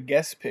 We have a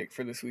guest pick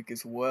for this week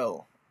as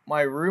well.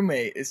 My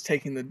roommate is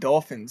taking the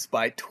Dolphins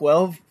by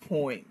 12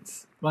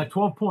 points. By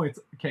 12 points,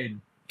 Caden.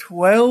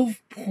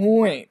 12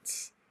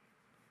 points.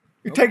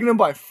 You're taking them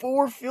by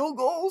 4 field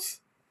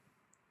goals?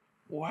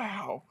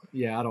 Wow.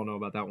 Yeah, I don't know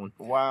about that one.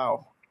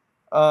 Wow.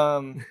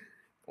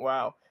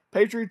 Wow.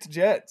 Patriots,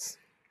 Jets.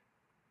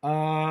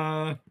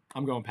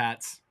 I'm going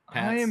Pats.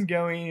 I am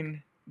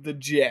going the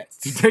Jets.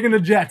 You're taking the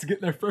Jets,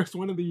 get their first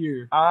win of the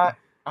year. I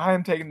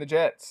am taking the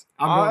Jets.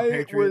 I'm going I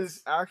Patriots.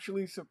 was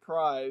actually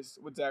surprised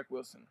with Zach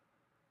Wilson.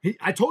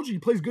 I told you he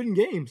plays good in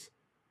games.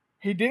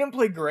 He didn't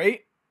play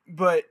great,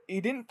 but he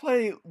didn't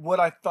play what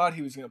I thought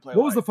he was going to play.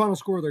 What was the final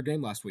score of their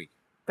game last week?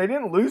 They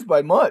didn't lose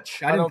by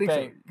much. I didn't don't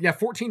think. so. Yeah,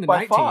 14 to By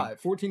 19. 5.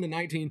 14 to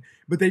 19.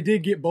 But they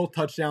did get both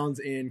touchdowns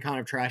in kind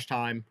of trash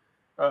time.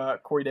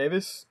 Corey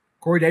Davis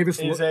Corey Davis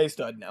is a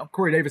stud now.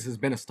 Corey Davis has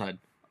been a stud.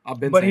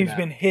 But he's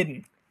been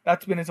hidden.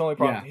 That's been his only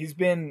problem. Yeah. He's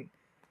been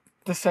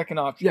the second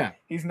option. Yeah.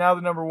 He's now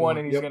the number one,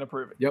 and he's Yep. going to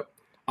prove it. Yep.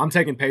 I'm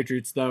taking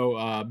Patriots,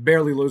 though.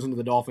 Barely losing to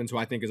the Dolphins, who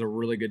I think is a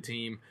really good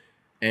team.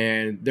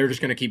 And they're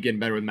just going to keep getting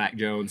better with Mac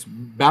Jones.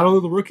 Battle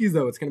of the rookies,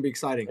 though. It's going to be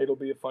exciting. It'll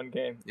be a fun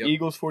game. Yep.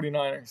 Eagles,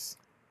 49ers.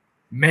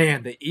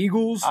 Man, the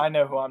Eagles. I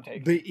know who I'm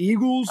taking. The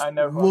Eagles I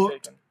know who I'm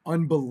looked taking.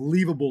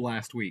 unbelievable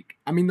last week.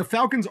 I mean, the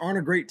Falcons aren't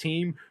a great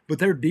team, but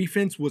their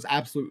defense was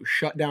absolute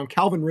shutdown.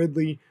 Calvin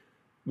Ridley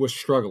was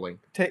struggling.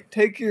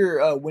 Take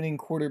your winning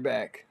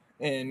quarterback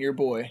and your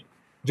boy.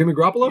 Jimmy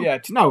Garoppolo? Yeah.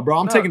 No, bro,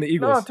 I'm taking the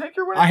Eagles. No, take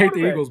your winning I hate the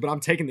quarterback. Eagles, but I'm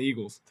taking the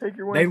Eagles. Take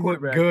your They winning look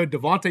quarterback. good.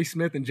 Devontae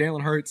Smith and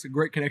Jalen Hurts, a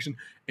great connection.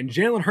 And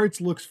Jalen Hurts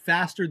looks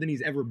faster than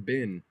he's ever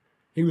been.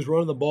 He was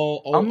running the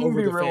ball all I'm gonna over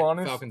be the real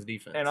honest, Falcons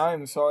defense. And I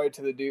am sorry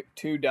to the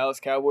two Dallas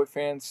Cowboy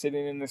fans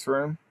sitting in this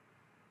room,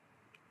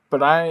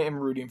 but I am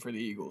rooting for the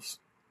Eagles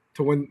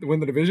to win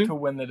the division? to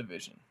win the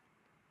division.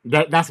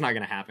 That's not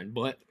going to happen.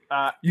 But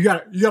you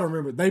got to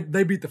remember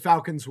they beat the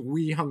Falcons.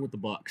 We hung with the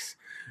Bucks.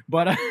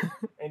 But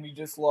and you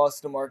just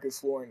lost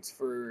DeMarcus Lawrence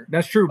for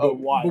that's true. a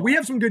while. But we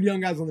have some good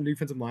young guys on the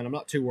defensive line. I'm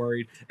not too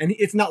worried. And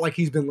it's not like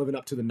he's been living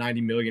up to the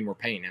 $90 million we're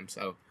paying him.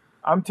 So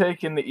I'm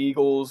taking the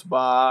Eagles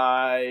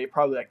by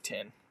probably like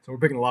 10. we're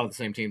picking a lot of the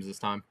same teams this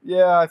time.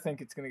 Yeah, I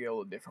think it's going to get a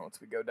little different once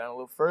we go down a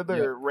little further.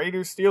 Yep.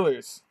 Raiders,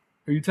 Steelers.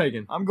 Who you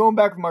taking? I'm going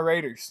back with my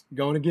Raiders.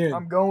 Going again.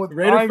 I'm going with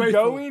Raider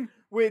going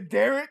with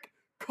Derek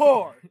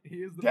Carr. He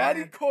is the Daddy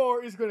man.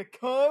 Carr is going to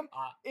come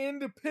Uh,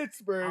 into I'm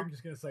Pittsburgh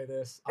just going to say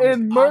this.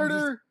 and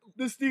murder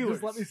the Steelers.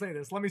 Just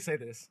let me say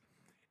this.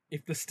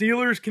 If the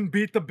Steelers can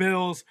beat the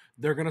Bills,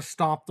 they're going to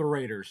stop the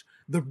Raiders.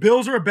 The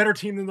Bills are a better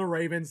team than the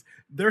Ravens.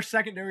 Their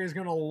secondary is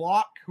going to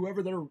lock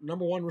whoever their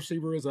number one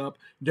receiver is up.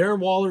 Darren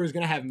Waller is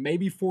going to have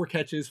maybe 5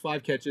 catches.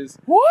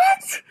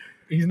 What?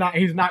 He's not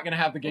going to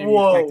have the game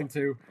Whoa. you expect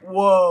him to.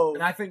 Whoa.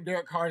 And I think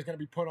Derek Carr is going to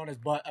be put on his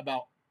butt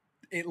about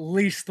at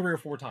least 3 or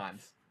 4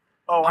 times.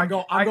 Oh, I'm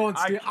going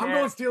can't-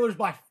 Steelers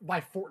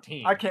by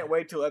 14. I can't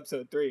wait till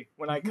episode 3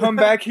 when I come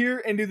back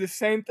here and do the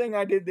same thing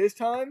I did this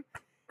time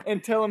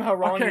and tell him how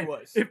wrong he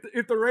was.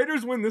 If the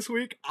Raiders win this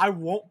week, I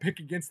won't pick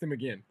against them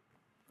again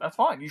That's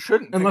fine. You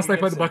shouldn't. unless they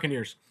pick play the against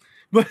Buccaneers.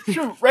 But them.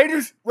 Sure.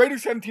 Raiders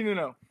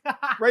 17-0.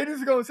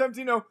 Raiders are going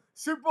 17-0.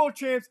 Super Bowl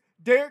champs.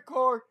 Derek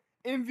Carr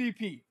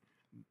MVP.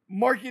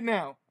 Mark it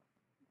now.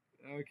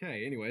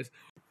 okay, anyways.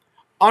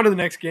 On to the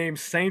next game,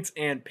 Saints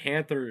and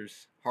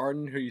Panthers.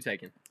 Harden, who are you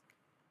taking?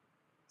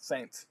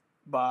 Saints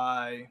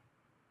by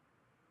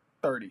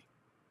 30.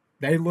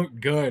 They look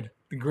good.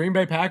 The Green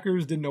Bay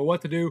Packers didn't know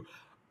what to do.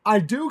 I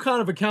do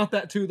kind of account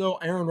that too, though.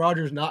 Aaron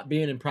Rodgers not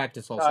being in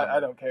practice all summer I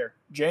don't care.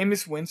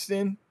 Jameis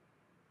Winston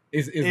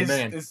is the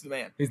man. is the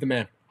man. He's the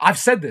man. I've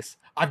said this.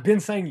 I've been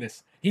saying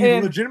this. He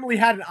And- legitimately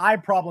had an eye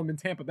problem in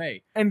Tampa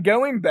Bay. And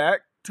going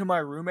back to my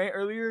roommate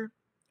earlier,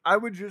 I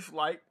would just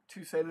like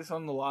to say this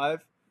on the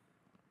live.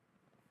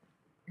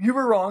 You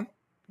were wrong.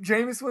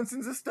 Jameis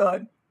Winston's a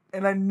stud,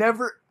 and I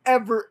never,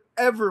 ever,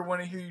 ever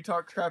want to hear you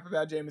talk crap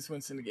about Jameis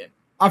Winston again.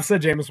 I've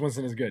said Jameis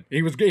Winston is good.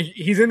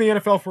 He's in the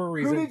NFL for a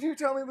reason. Who did you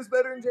tell me was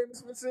better than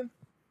Jameis Winston?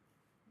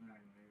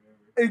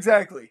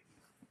 Exactly.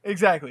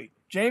 Jameis.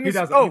 He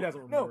doesn't no,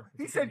 remember.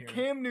 he He's said been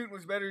here. Cam Newton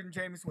was better than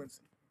Jameis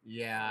Winston.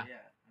 Yeah.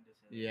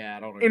 Yeah, I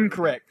don't agree with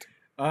Incorrect.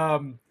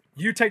 that.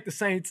 You take the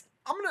Saints.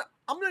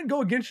 I'm gonna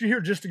go against you here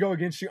just to go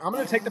against you. I'm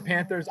gonna take the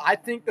Panthers. I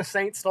think the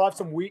Saints still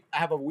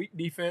have a weak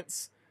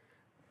defense.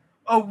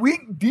 A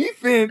weak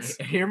defense.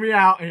 Hear me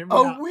out.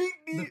 A weak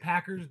The defense.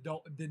 Packers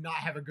did not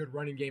have a good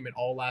running game at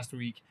all last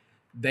week.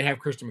 They have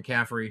Christian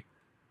McCaffrey.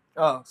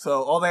 Oh,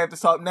 so all they have to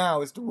stop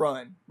now is to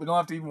run. We don't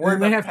have to even worry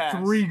And they about have the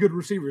pass. 3 good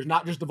receivers,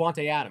 not just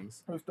Devontae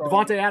Adams. Who's throwing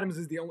Devontae them? Adams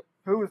is the only.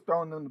 Who was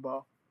throwing them the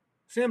ball?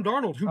 Sam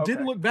Darnold, who Okay.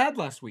 didn't look bad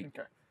last week.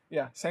 Okay.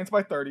 Yeah, Saints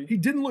by 30. He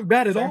didn't look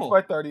bad at Saints all.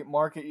 by 30.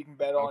 Mark it. You can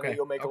bet on Okay, it.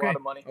 You'll make okay, a lot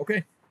of money.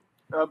 Okay.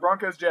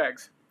 Broncos,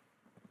 Jags.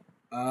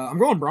 I'm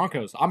going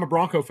Broncos. I'm a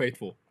Bronco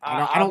faithful.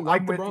 I don't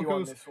like I'm the with you on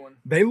Broncos. this one.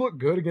 They look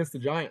good against the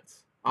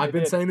Giants. I've They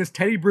been did. saying this.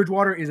 Teddy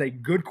Bridgewater is a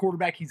good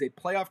quarterback. He's a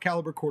playoff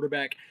caliber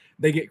quarterback.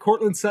 They get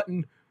Cortland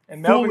Sutton.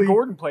 And Melvin fully-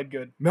 Gordon played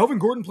good. Melvin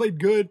Gordon played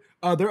good.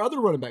 Their other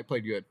running back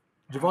played good.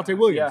 Javonte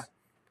Williams.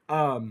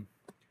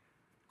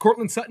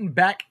 Cortland Sutton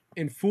back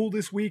in full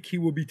this week. He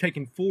will be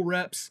taking full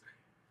reps.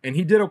 And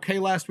he did okay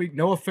last week.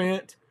 Noah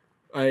Fant,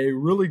 a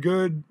really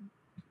good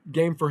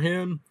game for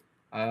him.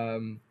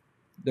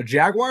 The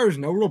Jaguars,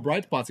 no real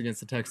bright spots against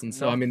the Texans.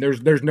 So, No. I mean,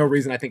 there's no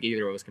reason I think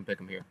either of us can pick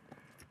them here.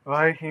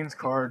 Vikings,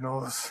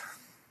 Cardinals.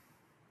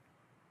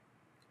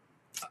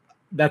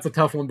 That's a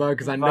tough one, bud,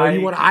 because I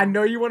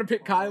know you want to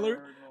pick Kyler.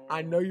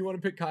 I know you want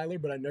to pick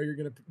Kyler, but I know you're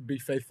going to be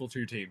faithful to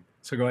your team.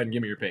 So go ahead and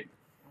give me your pick.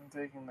 I'm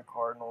taking the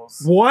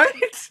Cardinals. What?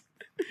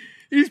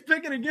 He's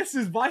picking against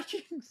his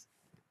Vikings?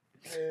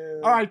 Yeah.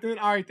 All right,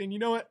 then. You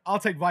know what? I'll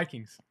take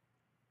Vikings.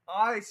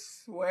 I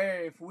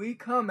swear, if we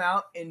come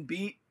out and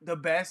beat the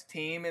best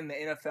team in the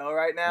NFL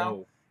right now,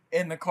 Whoa.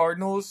 in the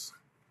Cardinals,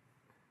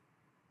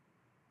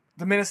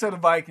 the Minnesota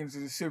Vikings are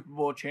the Super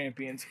Bowl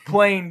champions,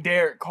 playing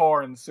Derek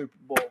Carr in the Super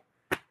Bowl.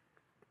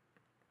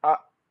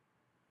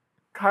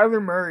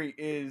 Kyler Murray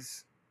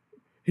is...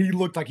 He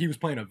looked like he was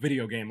playing a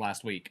video game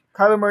last week.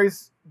 Kyler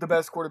Murray's the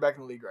best quarterback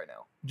in the league right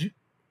now.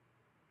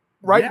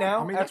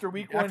 After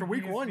week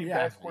one, he's the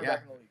best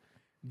quarterback in the league.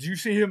 Did you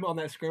see him on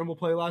that scramble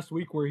play last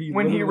week where he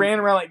ran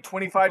around like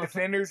 25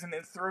 defenders and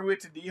then threw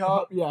it to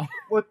D-Hop? Yeah.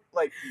 What,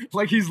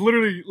 like he's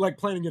literally like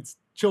playing against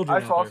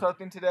children. I saw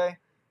something today,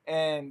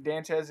 and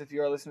Danchez, if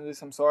you are listening to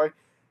this, I'm sorry.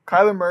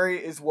 Kyler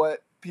Murray is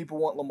what people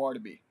want Lamar to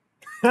be.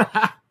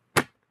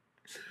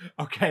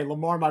 Okay,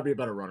 Lamar might be a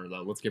better runner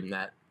though. Let's give him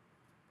that.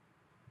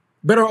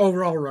 Better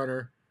overall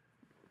runner.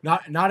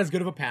 Not as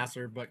good of a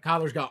passer, but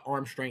Kyler's got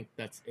arm strength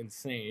that's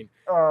insane.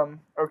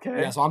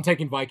 Okay. Yeah, so I'm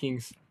taking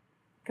Vikings.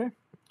 Okay.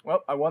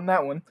 Well, I won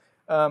that one.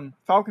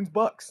 Falcons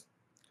Bucks.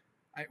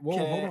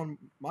 Hold on,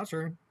 my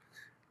turn.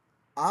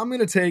 I'm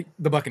gonna take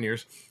the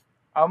Buccaneers.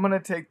 I'm gonna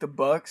take the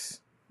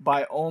Bucks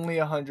by only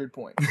 100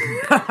 points.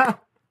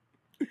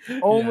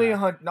 Only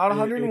 100, not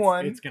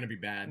 101. It's gonna be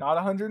bad. Not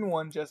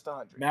 101, just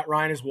 100. Matt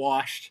Ryan is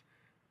washed,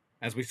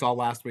 as we saw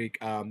last week.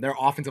 Their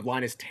offensive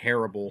line is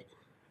terrible.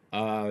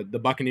 The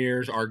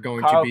Buccaneers are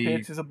going Kyle to be...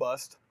 Pitts is a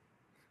bust.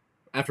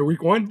 After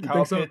week one? You Kyle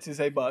think so? Pitts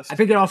is a bust. I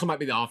think it also might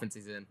be the offense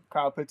he's in.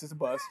 Kyle Pitts is a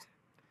bust.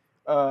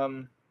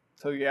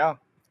 So, yeah.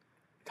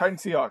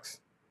 Titans Seahawks.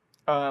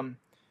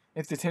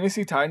 If the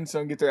Tennessee Titans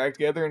don't get their act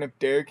together and if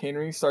Derrick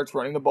Henry starts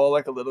running the ball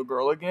like a little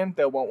girl again,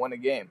 they won't win a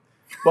game.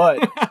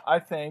 But I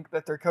think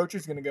that their coach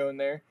is going to go in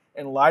there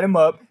and light him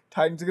up.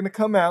 Titans are going to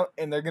come out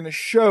and they're going to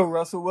show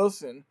Russell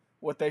Wilson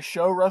what they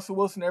show Russell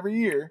Wilson every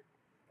year,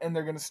 and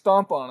they're going to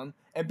stomp on him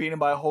and beat him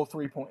by a whole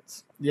 3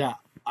 points. Yeah,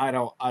 I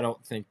don't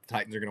think the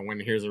Titans are going to win.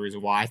 Here's the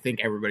reason why. I think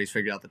everybody's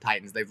figured out the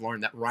Titans. They've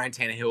learned that Ryan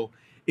Tannehill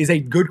is a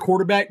good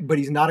quarterback, but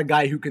he's not a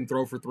guy who can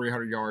throw for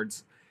 300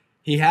 yards.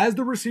 He has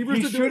the receivers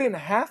He to do it. shouldn't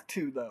have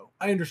to, though.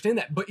 I understand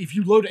that, but if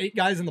you load 8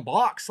 guys in the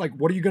box, like,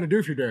 what are you going to do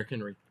if you're Derrick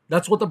Henry?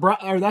 That's what You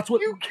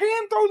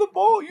can throw the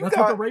ball. That's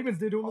what the Ravens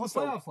did to him in the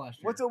playoffs last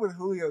year. What's up with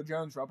Julio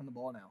Jones dropping the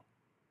ball now?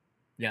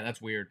 Yeah,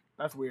 that's weird.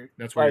 That's weird.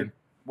 That's weird.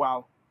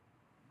 Wow.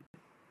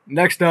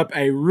 Next up,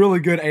 a really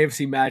good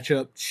AFC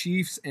matchup,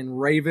 Chiefs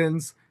and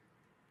Ravens.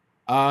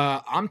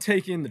 I'm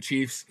taking the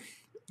Chiefs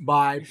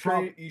by...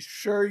 You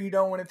sure you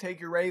don't want to take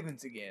your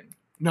Ravens again?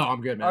 No,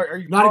 I'm good, man. Are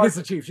you not against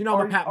the Chiefs. You know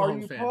I'm a Pat are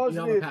Mahomes you fan. positive- You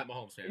know I'm a Pat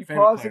Mahomes fan. You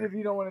Favorite positive player.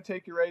 you don't want to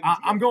take your Ravens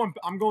I'm again?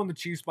 going the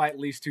Chiefs by at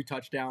least 2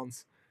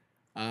 touchdowns.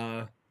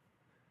 I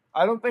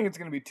don't think it's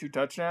going to be 2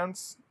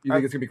 touchdowns. You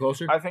think it's going to be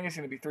closer? I think it's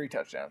going to be 3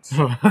 touchdowns.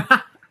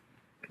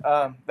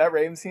 That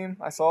Ravens team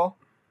I saw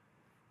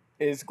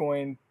is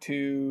going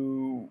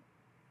to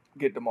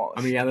get demolished.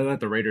 I mean, yeah, they let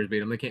the Raiders beat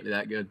them. They can't be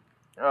that good.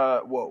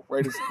 Whoa.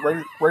 Raiders are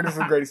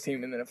the greatest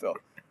team in the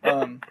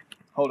NFL.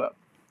 Hold up.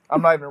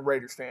 I'm not even a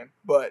Raiders fan,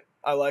 but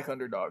I like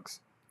underdogs,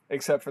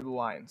 except for the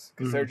Lions,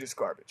 because they're just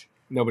garbage.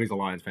 Nobody's a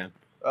Lions fan.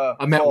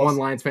 I met one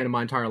Lions fan in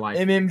my entire life.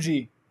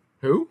 MMG.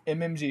 Who?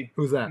 MMG.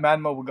 Who's that?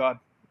 Madden Mobile God.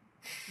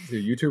 Is he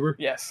a YouTuber?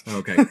 Yes.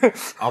 Okay.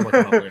 I'll look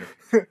him up later.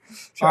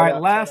 All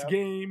right, last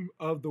game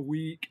of the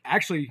week.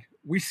 Actually,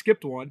 we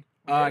skipped one.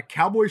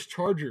 Cowboys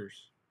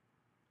Chargers.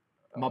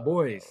 My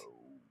boys.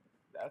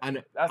 I'm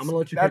going to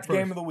let you pick That's first.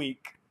 game of the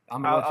week.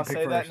 I'll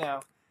say that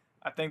now.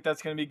 I think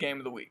that's going to be game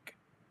of the week.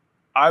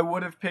 I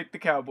would have picked the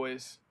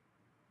Cowboys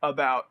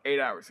about 8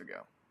 hours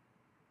ago.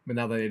 But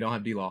now that they don't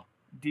have D-Law.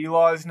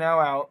 D-Law is now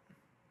out.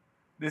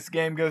 This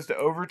game goes to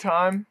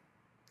overtime,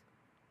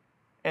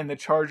 and the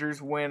Chargers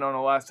win on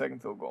a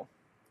last-second field goal.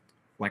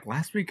 Like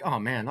last week? Oh,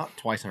 man, not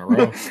twice in a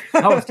row.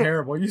 That was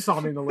terrible. You saw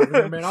me in the living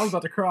room, man. I was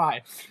about to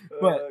cry.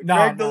 But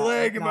Greg the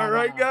leg, am I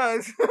right,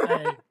 guys?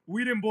 Hey,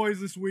 we didn't boys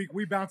this week.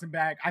 We bouncing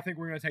back. I think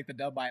we're going to take the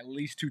dub by at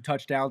least 2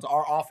 touchdowns.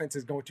 Our offense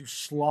is going to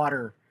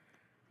slaughter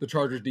the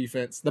Chargers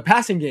defense. The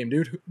passing game,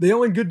 dude. The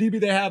only good DB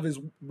they have is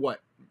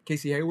what?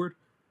 Casey Hayward?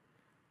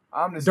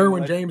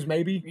 Derwin James,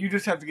 maybe? You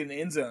just have to get in the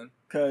end zone.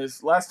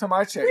 Because last time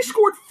I checked... We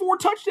scored 4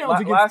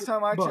 touchdowns against last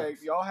time I Bucks.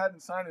 checked, y'all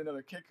hadn't signed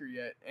another kicker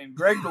yet. And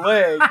Greg the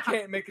leg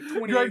can't make a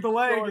 28 Greg the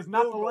leg is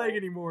not the goal. leg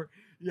anymore.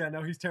 Yeah,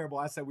 no, he's terrible.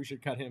 I said we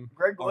should cut him.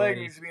 Greg the leg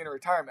needs to be in a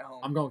retirement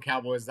home. I'm going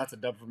Cowboys. That's a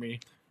dub for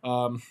me.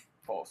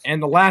 False.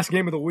 And the last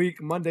game of the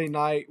week, Monday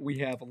night, we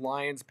have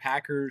Lions,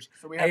 Packers,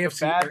 So we have AFC,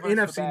 the bad or versus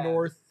the NFC bad.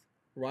 North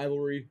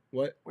rivalry.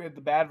 What? We have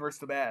the bad versus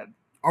the bad.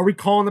 Are we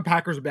calling the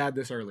Packers bad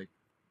this early?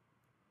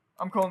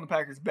 I'm calling the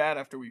Packers bad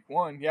after week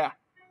 1, yeah.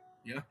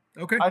 Yeah.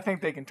 Okay. I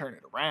think they can turn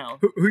it around.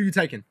 Who are you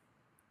taking?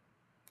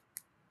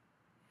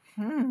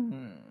 Do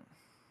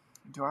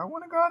I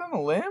want to go out on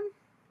a limb?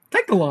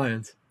 Take the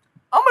Lions.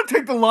 I'm going to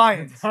take the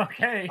Lions.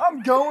 Okay.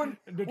 I'm going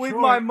Detroit. with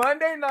my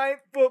Monday Night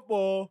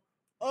Football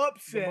The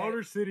upset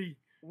Motor City.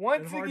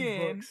 once and Harden's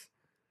again. books.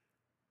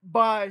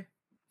 by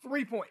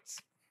 3 points.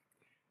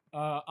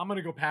 I'm going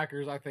to go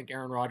Packers. I think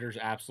Aaron Rodgers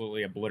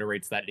absolutely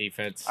obliterates that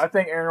defense. I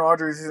think Aaron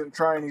Rodgers isn't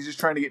trying. He's just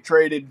trying to get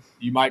traded.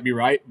 You might be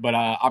right, but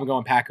I'm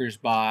going Packers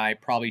by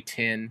probably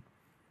 10.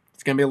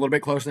 It's going to be a little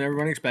bit closer than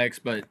everyone expects,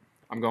 but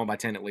I'm going by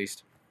 10 at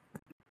least.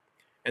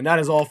 And that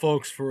is all,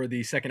 folks, for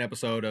the second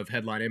episode of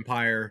Headline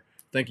Empire.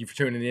 Thank you for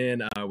tuning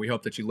in. We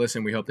hope that you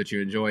listen. We hope that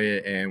you enjoy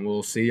it, and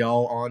we'll see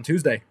y'all on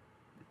Tuesday.